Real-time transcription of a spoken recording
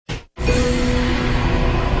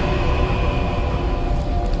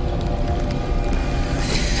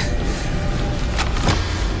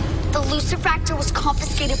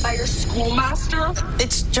confiscated by your schoolmaster?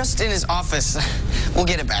 It's just in his office. We'll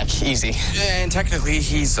get it back, easy. And technically,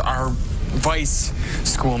 he's our vice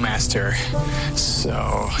schoolmaster,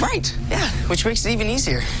 so... Right, yeah, which makes it even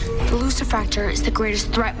easier. The Lucifractor is the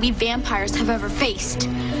greatest threat we vampires have ever faced.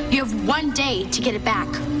 You have 1 day to get it back,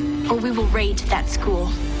 or we will raid that school.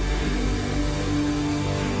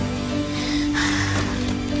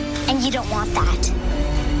 And you don't want that.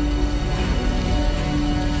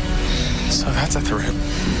 So that's a threat.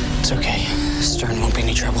 It's okay. Stern won't be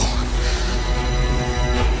any trouble.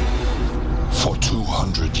 For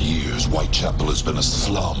 200 years, Whitechapel has been a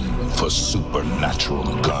slum for supernatural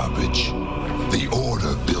garbage. The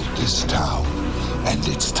Order built this town, and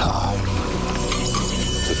it's time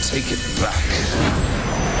to take it back.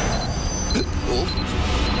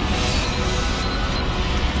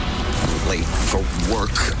 I'm late for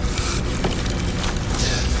work.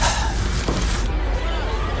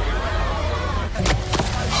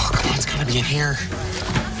 Oh, come on, it's gotta be in here.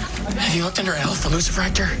 Have you looked under Elf, the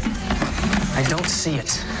Lucifractor? I don't see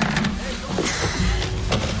it.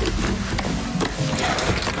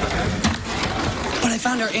 But I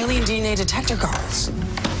found our alien DNA detector goggles.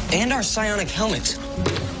 And our psionic helmet.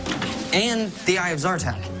 And the Eye of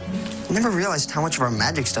Zartak. I never realized how much of our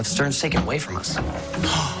magic stuff Stern's taken away from us.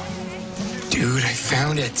 Dude, I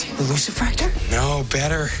found it. The Lucifractor? No,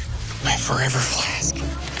 better. My forever flask.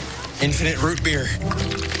 Infinite root beer.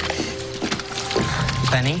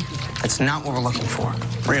 Benny, that's not what we're looking for.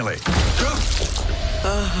 Really?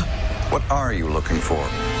 What are you looking for?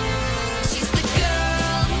 She's the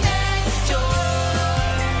girl next door.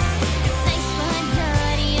 Nice but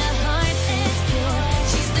naughty, a heart that's pure.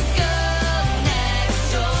 She's the girl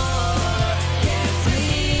next door.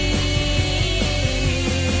 Carefree.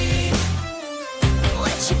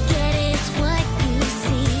 What you get is what you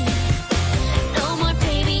see. No more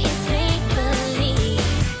baby, it's make believe.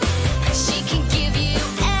 She can give you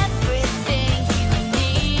everything you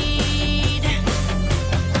need.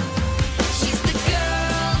 She's the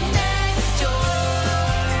girl next door.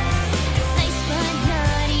 Nice but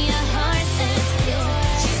naughty, a heart that's pure.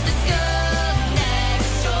 She's the girl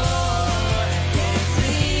next door.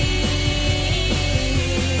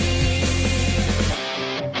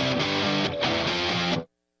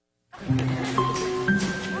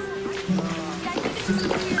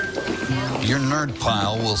 Your nerd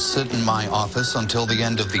pile will sit in my office until the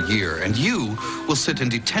end of the year, and you will sit in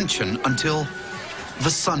detention until the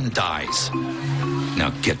sun dies. Now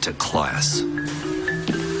get to class.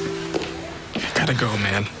 Gotta go,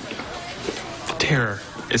 man. The terror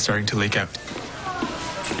is starting to leak out.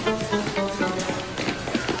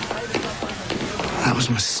 That was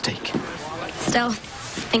a mistake. Still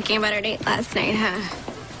thinking about our date last night, huh?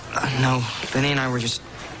 No, Benny and I were just...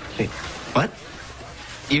 Wait, what?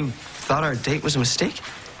 You thought our date was a mistake?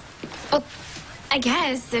 Well, I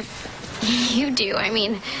guess if you do, I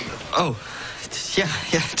mean... Oh, yeah,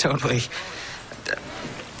 totally.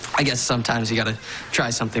 I guess sometimes you gotta try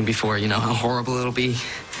something before you know how horrible it'll be.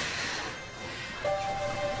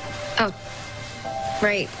 Oh,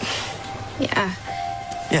 right. Yeah.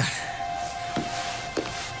 Yeah.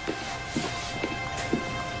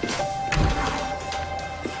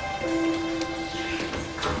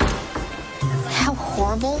 How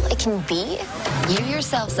horrible it can be? You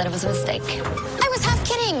yourself said it was a mistake. I was half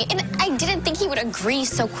kidding, and I didn't think he would agree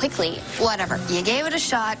so quickly. Whatever. You gave it a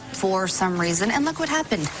shot for some reason, and look what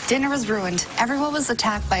happened. Dinner was ruined. Everyone was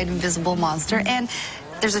attacked by an invisible monster, and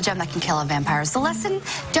there's a gem that can kill a vampire. So lesson,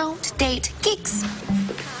 don't date geeks.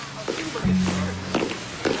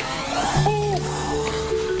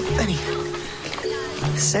 Benny,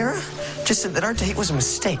 Sarah just said that our date was a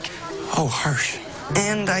mistake. Oh, harsh.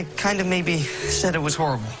 And I kind of maybe said it was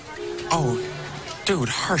horrible. Oh, dude,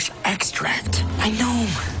 harsh extract. I know.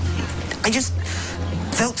 I just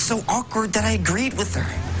felt so awkward that I agreed with her.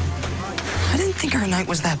 I didn't think our night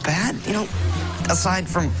was that bad, you know, aside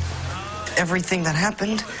from everything that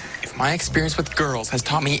happened. If my experience with girls has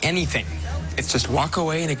taught me anything, it's just walk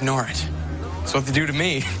away and ignore it. That's what they do to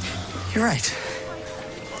me. You're right.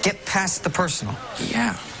 Get past the personal.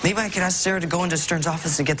 Yeah. Maybe I could ask Sarah to go into Stern's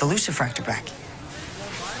office and get the Lucifractor back.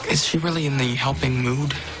 Is she really in the helping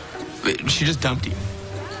mood? She just dumped you.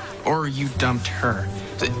 Or you dumped her.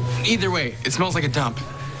 Either way, it smells like a dump.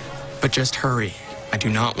 But just hurry. I do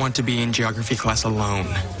not want to be in geography class alone.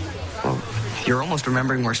 Well, you're almost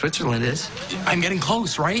remembering where Switzerland is. I'm getting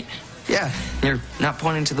close, right? Yeah, you're not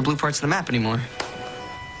pointing to the blue parts of the map anymore.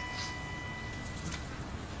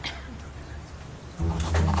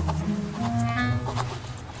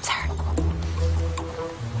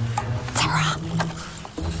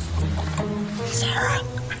 Sarah.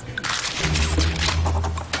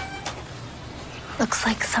 Looks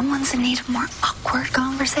like someone's in need of more awkward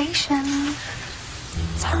conversation.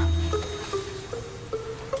 Sarah.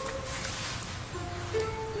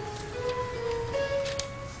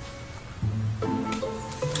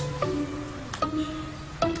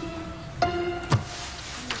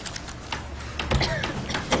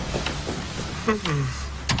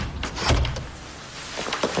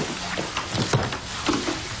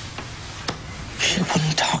 She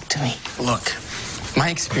wouldn't talk to me. Look,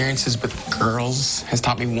 my experiences with girls has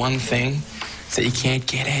taught me one thing. It's that you can't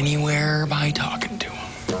get anywhere by talking to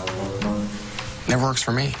them. Never works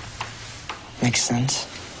for me. Makes sense.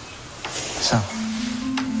 So,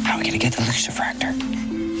 how are we gonna get the lucifractor?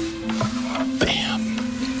 Bam.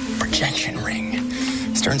 Projection ring.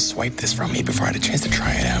 Stern swiped this from me before I had a chance to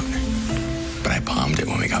try it out. But I palmed it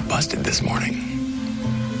when we got busted this morning.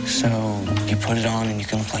 So, you put it on and you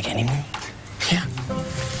can look like anyone? Yeah.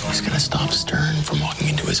 Who's gonna stop Stern from walking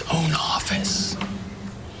into his own office?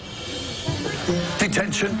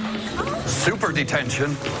 Detention. Super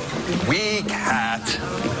detention. Weak hat.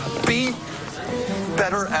 Be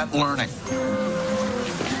better at learning.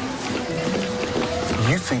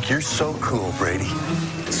 You think you're so cool, Brady.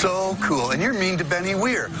 So cool. And you're mean to Benny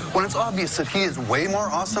Weir. When it's obvious that he is way more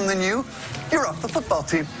awesome than you, you're off the football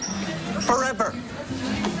team. Forever.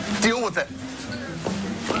 Deal with it.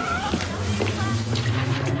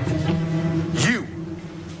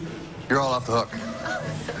 You're all off the hook.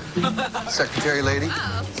 Secretary lady,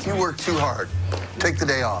 you work too hard. Take the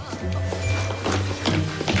day off.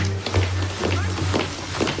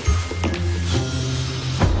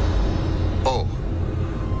 Oh.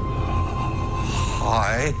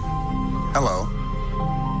 Hi. Hello.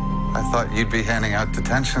 I thought you'd be handing out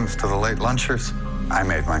detentions to the late lunchers. I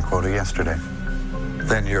made my quota yesterday.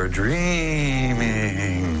 Then you're dreaming.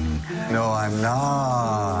 No, I'm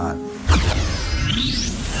not.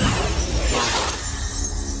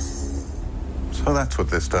 So that's what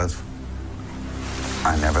this does.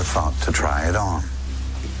 I never thought to try it on.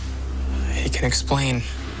 He can explain.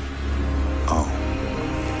 Oh,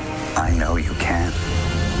 I know you can.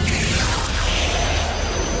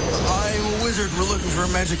 I'm a wizard. We're looking for a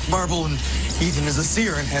magic marble, and Ethan is a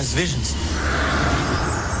seer and has visions.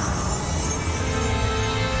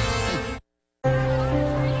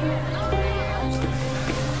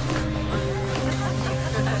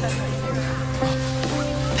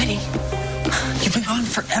 Penny, you've been gone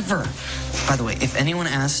forever. By the way, if anyone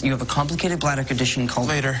asks, you have a complicated bladder condition called...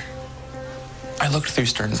 Later. I looked through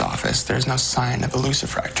Stern's office. There's no sign of the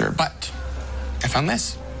lucifractor, but I found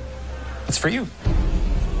this. It's for you.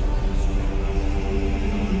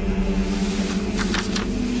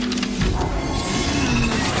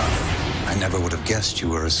 I never would have guessed you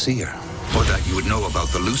were a seer, or that you would know about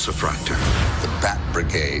the lucifractor. The Bat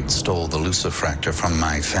Brigade stole the lucifractor from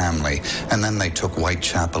my family, and then they took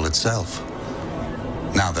Whitechapel itself.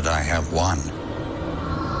 Now that I have one,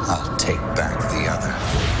 I'll take back the other.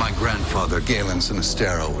 My grandfather, Galen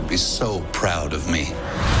Sinistero, would be so proud of me.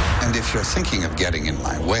 And if you're thinking of getting in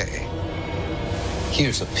my way,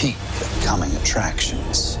 here's a peek at coming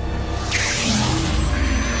attractions.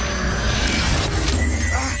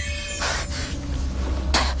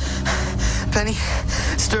 Penny,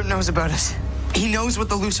 Stern knows about us. He knows what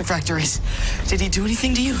the lucifractor is. Did he do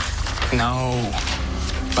anything to you? No,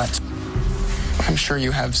 but I'm sure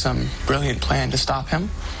you have some brilliant plan to stop him.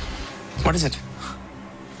 What is it?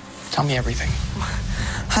 Tell me everything.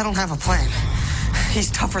 I don't have a plan.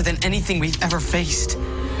 He's tougher than anything we've ever faced.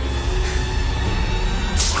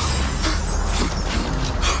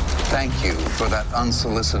 Thank you for that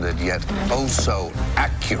unsolicited yet oh so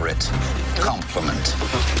accurate compliment.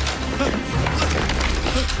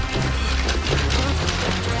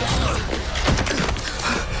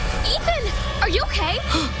 Ethan, are you okay?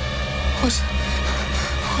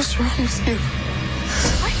 What's wrong with you?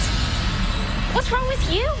 What? What's wrong with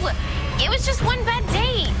you? It was just one bad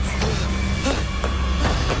date.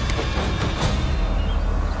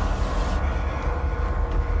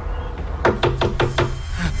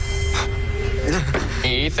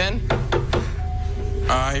 Ethan?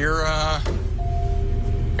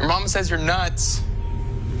 Your mom says you're nuts.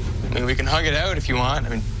 I mean, we can hug it out if you want. I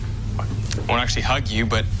mean, I won't actually hug you,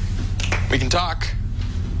 but we can talk.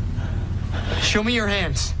 Show me your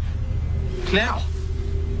hands. Now.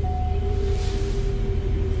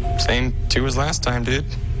 Same two as last time, dude.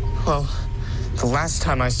 Well, the last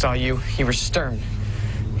time I saw you, you were Stern.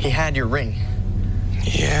 He had your ring.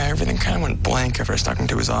 Yeah, everything kind of went blank after I snuck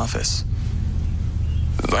into his office.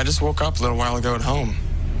 I just woke up a little while ago at home.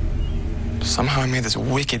 Somehow I made this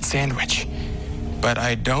wicked sandwich, but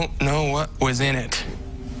I don't know what was in it.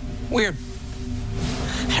 Weird.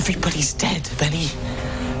 Everybody's dead, Benny.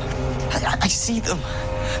 I see them.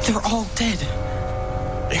 They're all dead.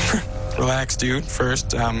 Relax, dude.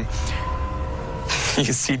 First,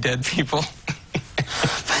 you see dead people.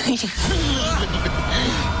 Benny.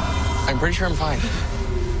 I'm pretty sure I'm fine.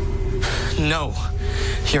 No,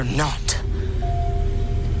 you're not.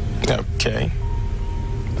 Okay.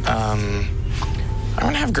 I'm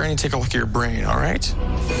gonna have Granny take a look at your brain, all right?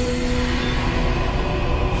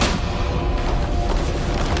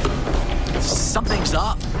 Something's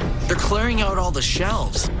up. They're clearing out all the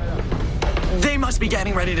shelves. They must be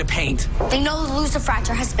getting ready to paint. They know the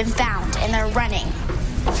Lucifractor has been found, and they're running.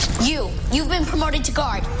 You've been promoted to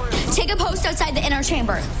guard. Take a post outside the inner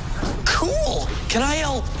chamber. Cool. Can I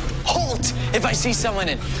yell, halt, if I see someone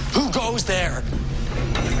and who goes there?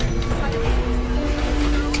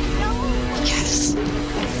 Yes.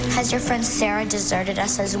 Has your friend Sarah deserted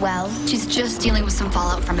us as well? She's just dealing with some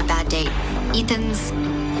fallout from a bad date. Ethan's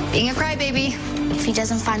being a crybaby. If he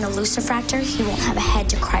doesn't find the Lucifractor, he won't have a head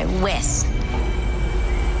to cry with.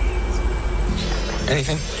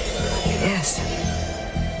 Anything? Yes.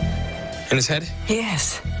 In his head?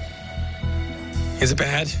 Yes. Is it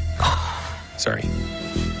bad? Sorry.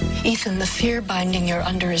 Ethan, the fear binding you're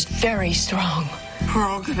under is very strong. We're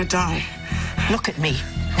all gonna die. Look at me,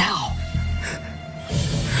 now.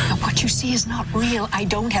 What you see is not real. I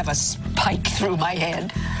don't have a spike through my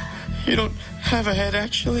head. You don't have a head,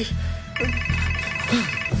 actually?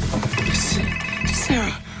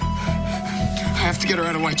 Sarah. I have to get her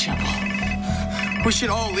out of Whitechapel. We should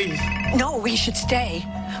all leave. No, we should stay.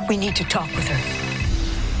 We need to talk with her.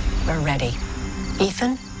 We're ready.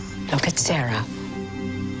 Ethan, look at Sarah.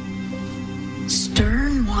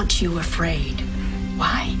 Stern wants you afraid.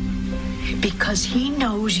 Why? Because he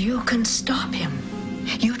knows you can stop him.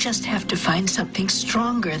 You just have to find something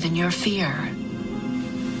stronger than your fear.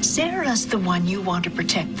 Sarah's the one you want to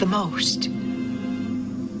protect the most.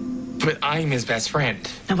 But I'm his best friend.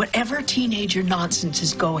 Now, whatever teenager nonsense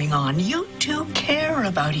is going on, you two care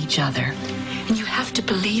about each other. And you have to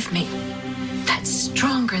believe me. That's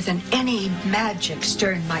stronger than any magic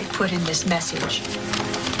Stern might put in this message.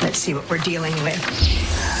 Let's see what we're dealing with.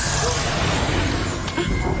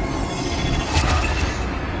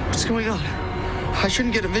 What's going on? I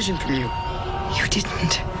shouldn't get a vision from you. You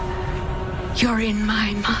didn't. You're in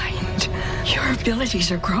my mind. Your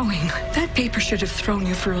abilities are growing. That paper should have thrown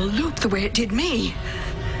you for a loop the way it did me.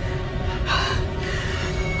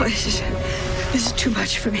 Well, this is too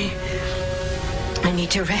much for me. I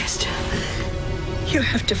need to rest. You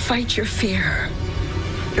have to fight your fear.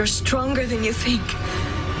 You're stronger than you think.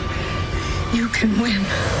 You can win.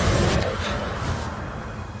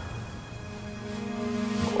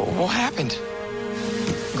 What happened?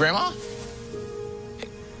 Grandma?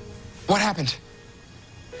 What happened?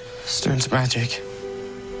 Stern's magic.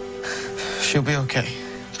 She'll be okay.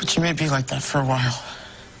 But she may be like that for a while.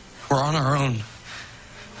 We're on our own.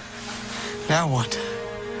 Now what?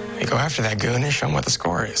 We go after that goon and show him what the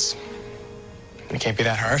score is. It can't be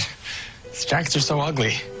that hard. These jackets are so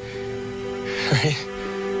ugly. Right?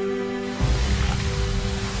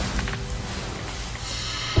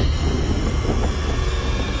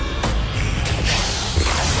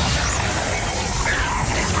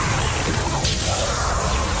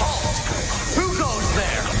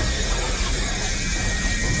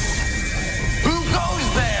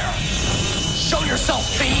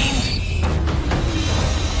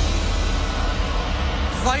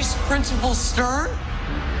 Vice Principal Stern?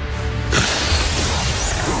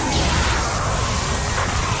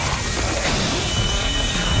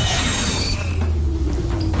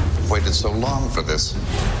 Waited so long for this.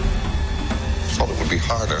 Thought it would be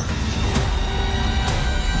harder.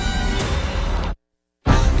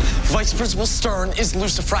 Vice Principal Stern is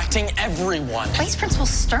lucifracting everyone. Vice Principal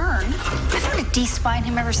Stern? I've had to de-spine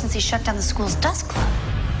him ever since he shut down the school's dust club.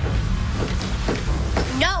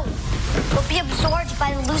 No! We'll be absorbed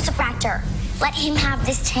by the Lucifractor. Let him have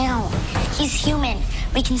this town. He's human.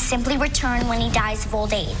 We can simply return when he dies of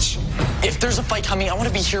old age. If there's a fight coming, I want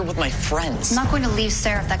to be here with my friends. I'm not going to leave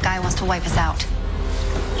Sarah if that guy wants to wipe us out.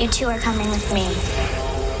 You two are coming with me.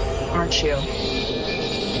 Aren't you?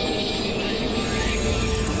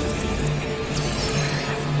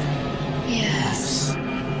 Yes.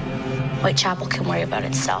 Whitechapel can worry about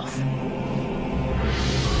itself.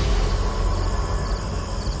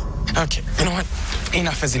 Okay, you know what?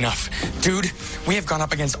 Enough is enough. Dude, we have gone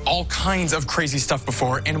up against all kinds of crazy stuff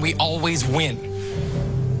before, and we always win.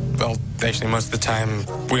 Well, actually, most of the time,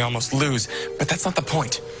 we almost lose. But that's not the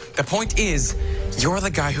point. The point is, you're the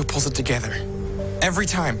guy who pulls it together. Every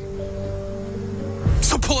time.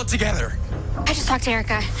 So pull it together. I just talked to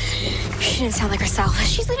Erica. She didn't sound like herself.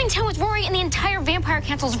 She's leaving town with Rory and the entire vampire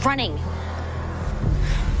council's running.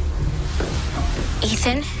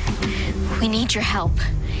 Ethan, we need your help.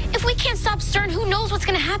 If we can't stop Stern, who knows what's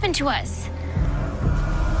going to happen to us?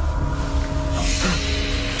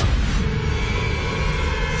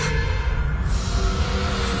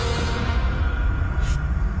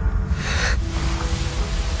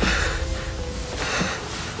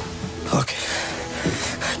 Look,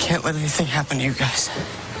 I can't let anything happen to you guys.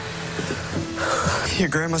 Your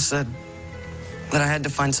grandma said that I had to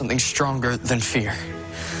find something stronger than fear.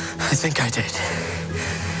 I think I did.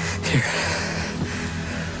 Here.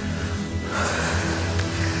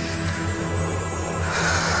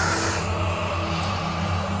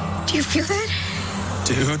 Do you feel that?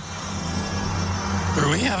 Dude, are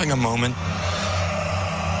we having a moment?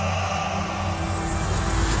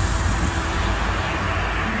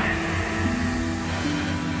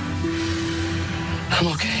 I'm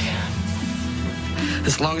okay.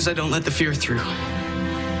 As long as I don't let the fear through,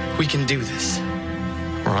 we can do this.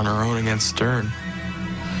 We're on our own against Stern.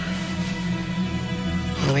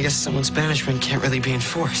 Well, I guess someone's banishment can't really be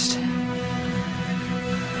enforced.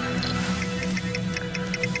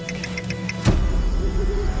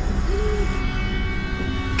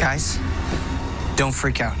 Guys, don't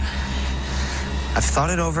freak out. I've thought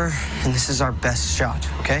it over, and this is our best shot,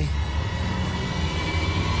 okay?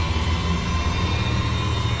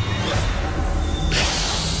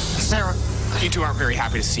 Sarah, you two aren't very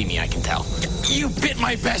happy to see me, I can tell. You bit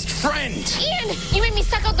my best friend! Ian, you made me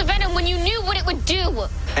suck out the venom when you knew what it would do.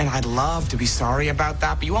 And I'd love to be sorry about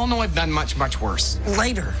that, but you all know I've done much, much worse.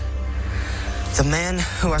 Later. The man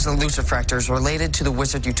who has the Lucifractor is related to the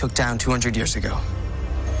wizard you took down 200 years ago.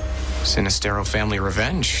 Sinistero family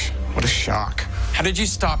revenge. What a shock. How did you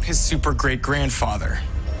stop his super great-grandfather?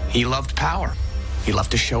 He loved power. He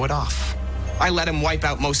loved to show it off. I let him wipe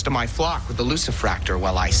out most of my flock with the Lucifractor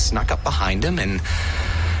while I snuck up behind him and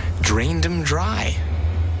drained him dry.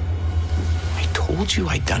 I told you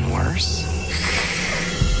I'd done worse.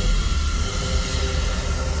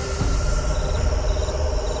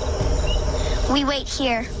 We wait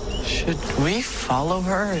here. Should we follow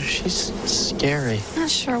her? She's scary.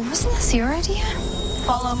 Not sure. Wasn't this your idea?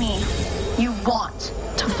 Follow me. You want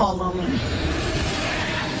to follow me.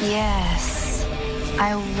 Yes.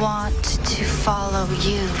 I want to follow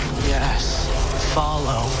you. Yes,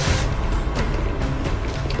 follow.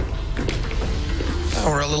 Oh,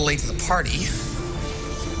 we're a little late to the party.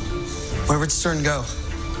 Where would Stern go?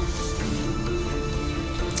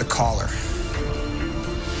 The collar.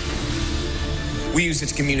 We use it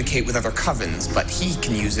to communicate with other covens, but he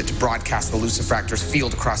can use it to broadcast the Lucifractor's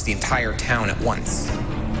field across the entire town at once.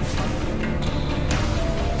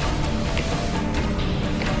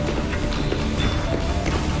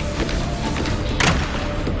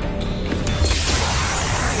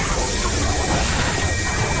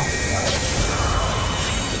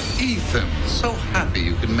 Ethan, so happy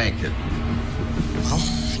you could make it. Well,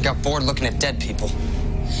 I got bored looking at dead people.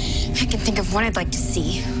 I can think of one I'd like to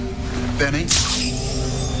see. Benny?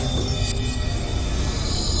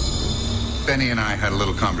 Benny and I had a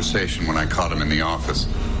little conversation when I caught him in the office.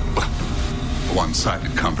 Well, a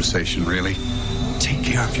one-sided conversation, really. Take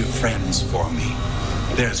care of your friends for me.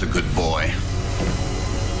 There's a good boy.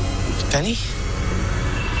 Benny?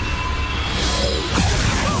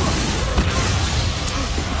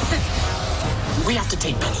 We have to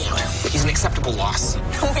take Benny out. He's an acceptable loss.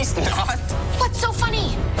 No, he's not. What's so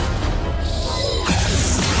funny?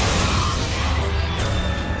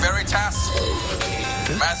 Veritas.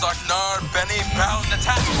 Mazaknar Benny Brown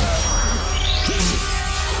attack.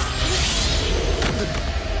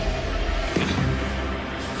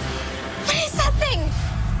 What is that thing?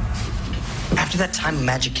 After that time a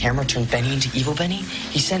magic camera turned Benny into Evil Benny,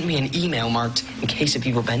 he sent me an email marked, "In case of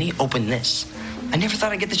Evil Benny, open this." I never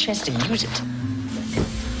thought I'd get the chance to use it.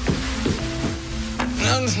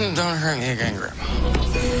 No, don't hurt me again, Grandma.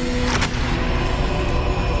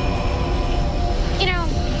 You know,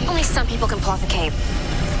 only some people can pull off a cape.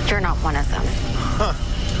 You're not one of them. Huh.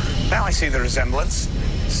 Now I see the resemblance.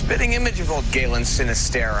 Spitting image of old Galen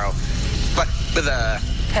Sinistero, but with a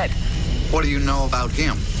head. What do you know about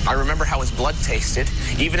him? I remember how his blood tasted,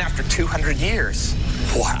 even after 200 years.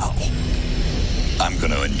 Wow. I'm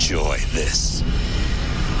gonna enjoy this.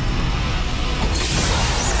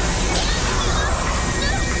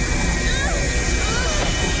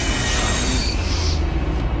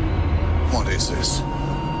 What is this?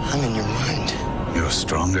 I'm in your mind. You're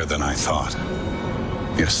stronger than I thought.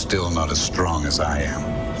 You're still not as strong as I am.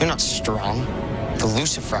 You're not strong. The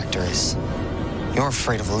Lucifractor is. You're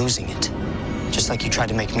afraid of losing it. Just like you tried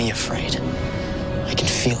to make me afraid. I can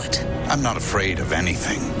feel it. I'm not afraid of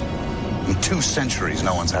anything. In 2 centuries,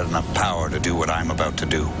 no one's had enough power to do what I'm about to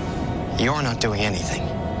do. You're not doing anything.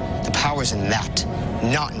 The power's in that,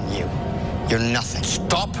 not in you. You're nothing.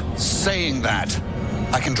 Stop saying that.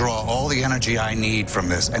 I can draw all the energy I need from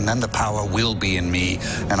this, and then the power will be in me,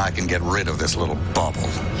 and I can get rid of this little bubble.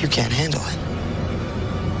 You can't handle it.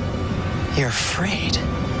 You're afraid.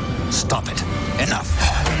 Stop it. Enough.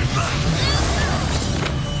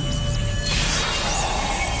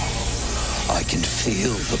 I can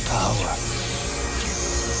feel the power.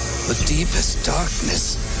 The deepest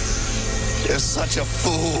darkness. You're such a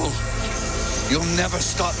fool. You'll never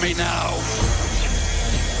stop me now.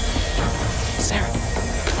 Sarah.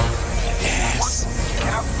 Yes.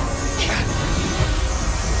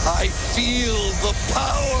 I feel the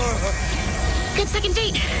power. Good second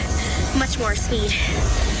date. Much more speed.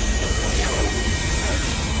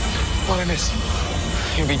 What'd I miss?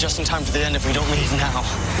 You'll be just in time for the end if we don't leave now.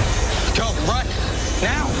 Go, run,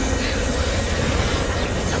 now.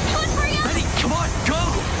 Come on, hurry up. Ready, come on, go.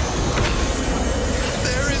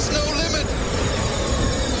 There is no limit.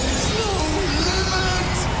 No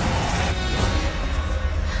limit.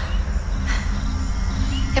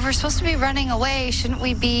 If we're supposed to be running away, shouldn't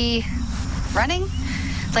we be running?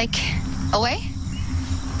 Like, away?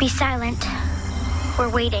 Be silent. We're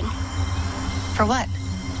waiting. For what?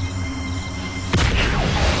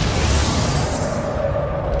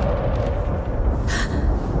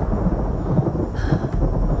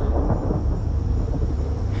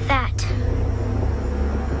 That.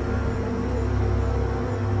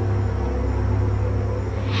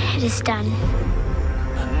 It is done.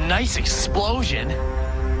 A nice explosion.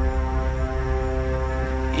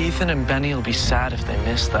 Ethan and Benny will be sad if they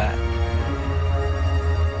miss that.